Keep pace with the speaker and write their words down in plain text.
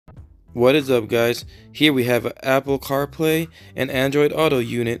What is up, guys? Here we have an Apple Carplay and Android Auto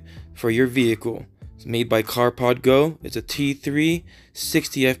unit for your vehicle. It's made by Carpodgo. It's a T3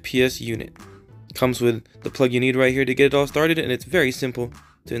 60 FPS unit. Comes with the plug you need right here to get it all started, and it's very simple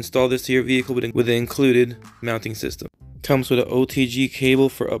to install this to your vehicle with the included mounting system. Comes with an OTG cable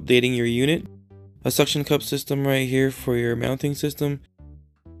for updating your unit, a suction cup system right here for your mounting system,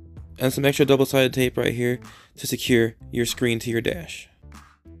 and some extra double-sided tape right here to secure your screen to your dash.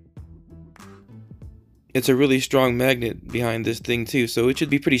 It's a really strong magnet behind this thing too, so it should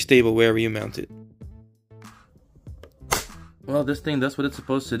be pretty stable wherever you mount it. Well, this thing does what it's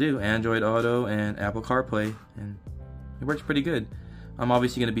supposed to do, Android Auto and Apple CarPlay, and it works pretty good. I'm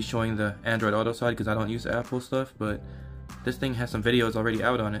obviously going to be showing the Android Auto side because I don't use Apple stuff, but this thing has some videos already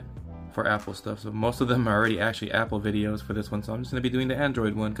out on it for Apple stuff, so most of them are already actually Apple videos for this one, so I'm just going to be doing the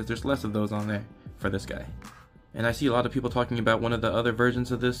Android one because there's less of those on there for this guy. And I see a lot of people talking about one of the other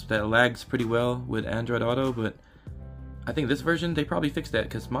versions of this that lags pretty well with Android Auto, but I think this version, they probably fixed that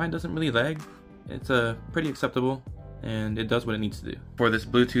because mine doesn't really lag. It's pretty acceptable, and it does what it needs to do. For this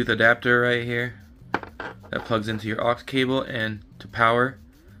Bluetooth adapter right here, that plugs into your aux cable and to power,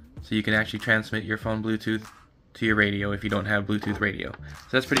 so you can actually transmit your phone Bluetooth to your radio if you don't have Bluetooth radio. So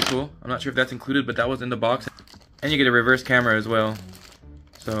that's pretty cool. I'm not sure if that's included, but that was in the box. And you get a reverse camera as well.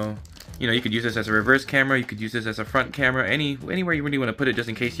 So, you know, you could use this as a reverse camera, you could use this as a front camera, anywhere you really want to put it, just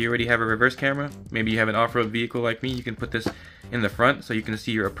in case you already have a reverse camera. Maybe you have an off-road vehicle like me, you can put this in the front so you can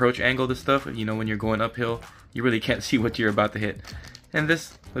see your approach angle to stuff. You know, when you're going uphill, you really can't see what you're about to hit. And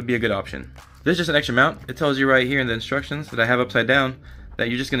this would be a good option. This is just an extra mount. It tells you right here in the instructions that I have upside down that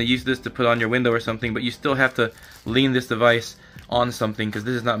you're just going to use this to put on your window or something, but you still have to lean this device on something because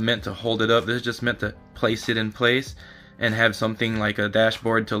this is not meant to hold it up. This is just meant to place it in place and have something like a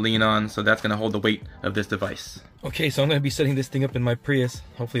dashboard to lean on, so that's going to hold the weight of this device. Okay, so I'm going to be setting this thing up in my Prius.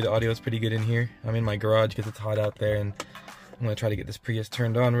 Hopefully the audio is pretty good in here. I'm in my garage because it's hot out there, and I'm going to try to get this Prius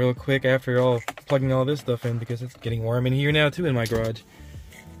turned on real quick after plugging all this stuff in because it's getting warm in here now too in my garage.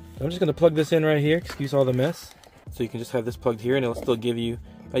 So I'm just going to plug this in right here, excuse all the mess. So you can just have this plugged here and it'll still give you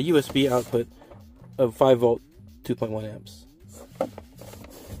a USB output of 5 volt, 2.1 amps.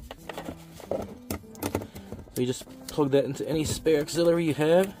 So you just plug that into any spare auxiliary you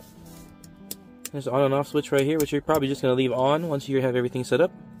have. There's an on and off switch right here, which you're probably just going to leave on once you have everything set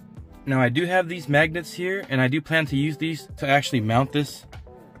up. Now I do have these magnets here, and I do plan to use these to actually mount this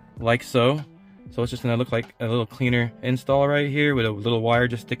like so. So it's just going to look like a little cleaner install right here with a little wire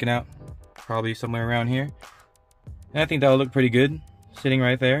just sticking out, probably somewhere around here. And I think that'll look pretty good sitting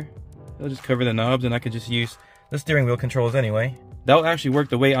right there. It'll just cover the knobs, and I could just use the steering wheel controls anyway. That'll actually work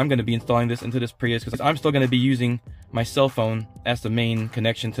the way I'm going to be installing this into this Prius, because I'm still going to be using my cell phone as the main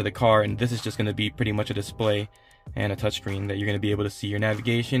connection to the car, and this is just going to be pretty much a display and a touchscreen that you're going to be able to see your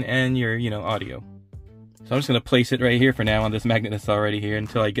navigation and your, audio. So I'm just going to place it right here for now on this magnet that's already here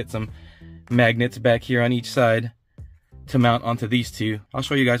until I get some magnets back here on each side to mount onto these two. I'll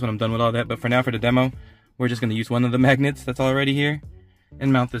show you guys when I'm done with all that, but for now, for the demo, we're just going to use one of the magnets that's already here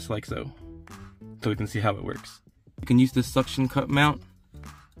and mount this like so we can see how it works. You can use this suction cup mount,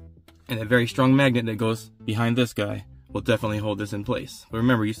 and a very strong magnet that goes behind this guy will definitely hold this in place. But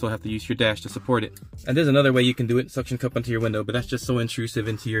remember, you still have to use your dash to support it. And there's another way you can do it, suction cup onto your window, but that's just so intrusive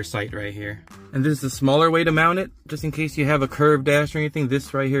into your sight right here. And this is a smaller way to mount it, just in case you have a curved dash or anything.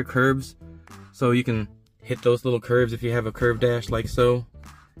 This right here curves, so you can hit those little curves if you have a curved dash like so,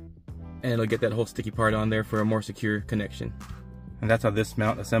 and it'll get that whole sticky part on there for a more secure connection. And that's how this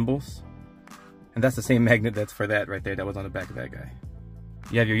mount assembles. And that's the same magnet that's for that right there that was on the back of that guy.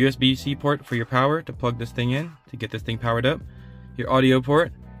 You have your USB-C port for your power to plug this thing in to get this thing powered up. Your audio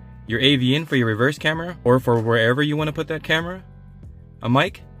port, your AV in for your reverse camera or for wherever you want to put that camera, a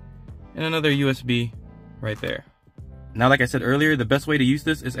mic, and another USB right there. Now, like I said earlier, the best way to use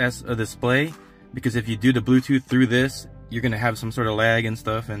this is as a display, because if you do the Bluetooth through this, you're going to have some sort of lag and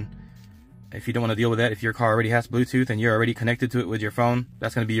stuff, and if you don't want to deal with that, if your car already has Bluetooth and you're already connected to it with your phone,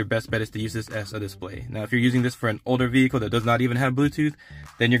 that's going to be your best bet, is to use this as a display. Now, if you're using this for an older vehicle that does not even have Bluetooth,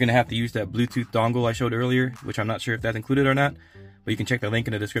 then you're going to have to use that Bluetooth dongle I showed earlier, which I'm not sure if that's included or not, but you can check the link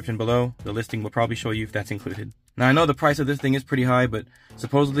in the description below. The listing will probably show you if that's included. Now, I know the price of this thing is pretty high, but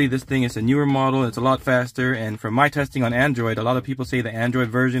supposedly this thing is a newer model, it's a lot faster, and from my testing on Android, a lot of people say the Android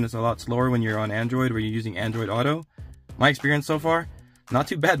version is a lot slower when you're on Android, where you're using Android Auto. My experience so far, not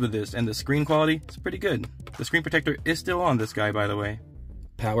too bad with this, and the screen quality is pretty good. The screen protector is still on this guy, by the way.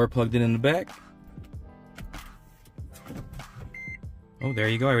 Power plugged in the back. Oh, there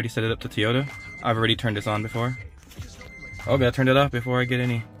you go. I already set it up to Toyota. I've already turned this on before. Oh, gotta turn it off before I get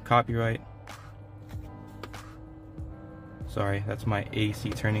any copyright. Sorry, that's my AC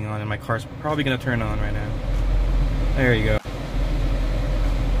turning on, and my car's probably gonna turn on right now. There you go.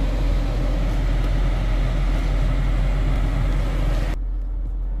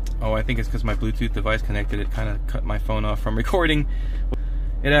 Oh, I think it's because my Bluetooth device connected, it kind of cut my phone off from recording.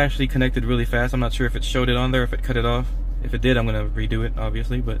 It actually connected really fast. I'm not sure if it showed it on there, if it cut it off. If it did, I'm gonna redo it,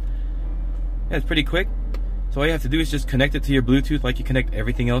 obviously, but yeah, it's pretty quick. So all you have to do is just connect it to your Bluetooth like you connect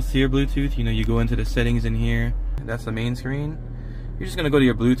everything else to your Bluetooth. You know, you go into the settings in here. That's the main screen. You're just gonna go to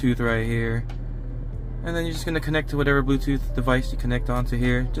your Bluetooth right here. And then you're just gonna connect to whatever Bluetooth device you connect onto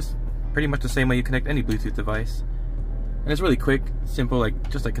here. Just pretty much the same way you connect any Bluetooth device. And it's really quick, simple,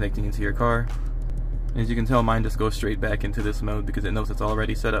 just like connecting into your car. And as you can tell, mine just goes straight back into this mode because it knows it's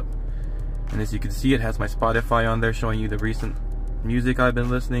already set up. And as you can see, it has my Spotify on there showing you the recent music I've been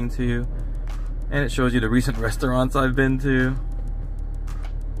listening to. And it shows you the recent restaurants I've been to.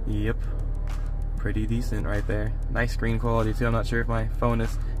 Yep. Pretty decent right there. Nice screen quality too. I'm not sure if my phone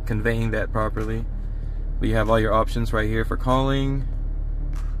is conveying that properly. But you have all your options right here for calling.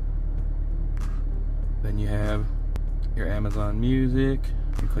 Then you have your Amazon Music.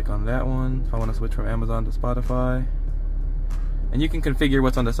 You click on that one if I want to switch from Amazon to Spotify. And you can configure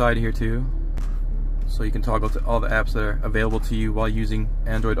what's on the side here too. So you can toggle to all the apps that are available to you while using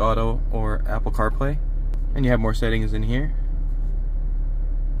Android Auto or Apple Carplay. And you have more settings in here.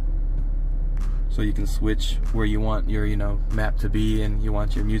 So you can switch where you want your, map to be and you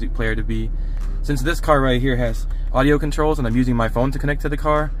want your music player to be. Since this car right here has audio controls and I'm using my phone to connect to the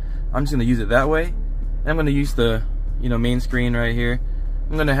car, I'm just going to use it that way. And I'm going to use the, main screen right here.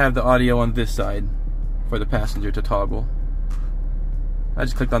 I'm going to have the audio on this side for the passenger to toggle. I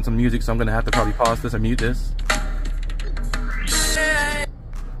just clicked on some music, so I'm going to have to probably pause this or mute this. I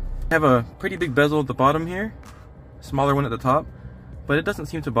have a pretty big bezel at the bottom here, smaller one at the top, but it doesn't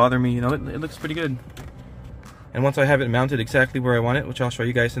seem to bother me, it looks pretty good. And once I have it mounted exactly where I want it, which I'll show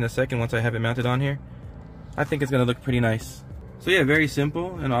you guys in a second once I have it mounted on here, I think it's going to look pretty nice. So yeah, very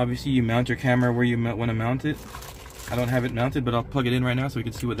simple, and obviously you mount your camera where you want to mount it. I don't have it mounted, but I'll plug it in right now so we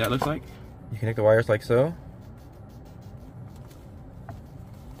can see what that looks like. You connect the wires like so.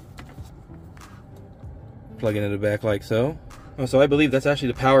 Plug it into the back like so. Oh, so I believe that's actually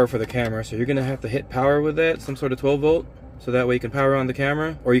the power for the camera, so you're going to have to hit power with that, some sort of 12 volt, so that way you can power on the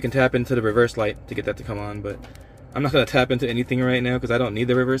camera, or you can tap into the reverse light to get that to come on, but I'm not going to tap into anything right now because I don't need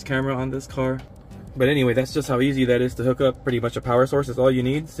the reverse camera on this car. But anyway, that's just how easy that is to hook up pretty much a power source. That's all you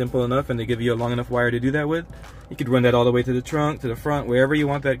need, simple enough, and they give you a long enough wire to do that with. You could run that all the way to the trunk, to the front, wherever you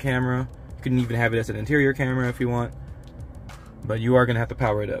want that camera. You can even have it as an interior camera if you want, but you are going to have to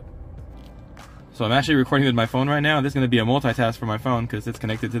power it up. So I'm actually recording with my phone right now. This is going to be a multitask for my phone because it's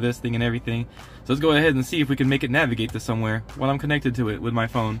connected to this thing and everything. So let's go ahead and see if we can make it navigate to somewhere while I'm connected to it with my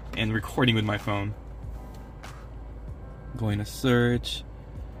phone and recording with my phone. Going to search.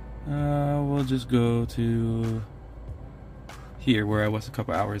 We'll just go to here where I was a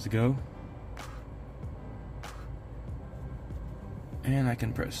couple hours ago. And I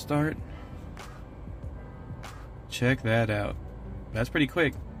can press start. Check that out. That's pretty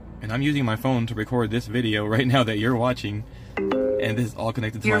quick. And I'm using my phone to record this video right now that you're watching. And this is all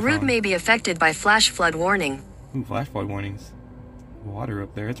connected to my phone. Your route may be affected by flash flood warning. Ooh, flash flood warnings. Water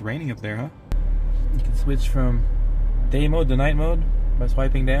up there. It's raining up there, huh? You can switch from day mode to night mode by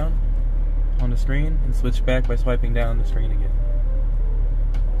swiping down on the screen and switch back by swiping down the screen again.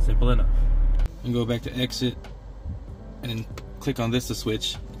 Simple enough. You go back to exit and then click on this to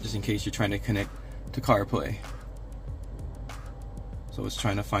switch, just in case you're trying to connect to CarPlay. So it's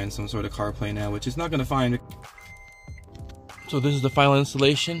trying to find some sort of CarPlay now, which it's not going to find. So this is the final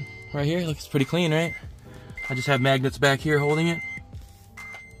installation right here. Looks pretty clean, right? I just have magnets back here holding it.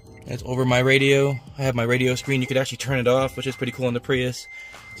 It's over my radio. I have my radio screen. You could actually turn it off, which is pretty cool on the Prius.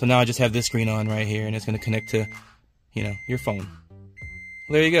 So now I just have this screen on right here, and it's going to connect to, your phone.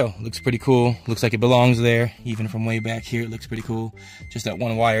 Well, there you go. Looks pretty cool. Looks like it belongs there. Even from way back here, it looks pretty cool. Just that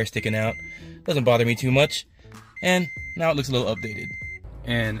one wire sticking out. Doesn't bother me too much. And now it looks a little updated.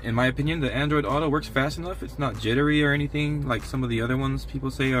 And in my opinion, the Android Auto works fast enough. It's not jittery or anything like some of the other ones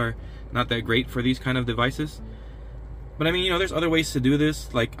people say are not that great for these kind of devices. But I mean, there's other ways to do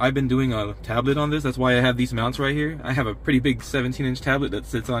this. Like, I've been doing a tablet on this. That's why I have these mounts right here. I have a pretty big 17-inch tablet that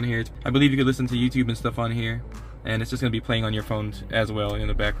sits on here. I believe you could listen to YouTube and stuff on here. And it's just going to be playing on your phone as well in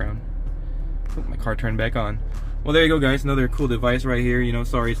the background. Oh, my car turned back on. Well, there you go, guys. Another cool device right here.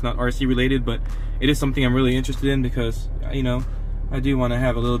 Sorry it's not RC related, but it is something I'm really interested in because, I do want to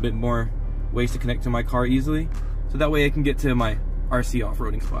have a little bit more ways to connect to my car easily. So that way I can get to my RC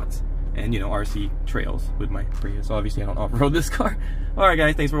off-roading spots and, RC trails with my Prius. Obviously, I don't off-road this car. Alright,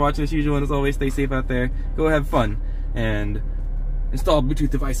 guys. Thanks for watching as usual. And as always, stay safe out there. Go have fun. and install Bluetooth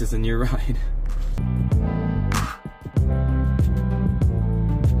devices in your ride.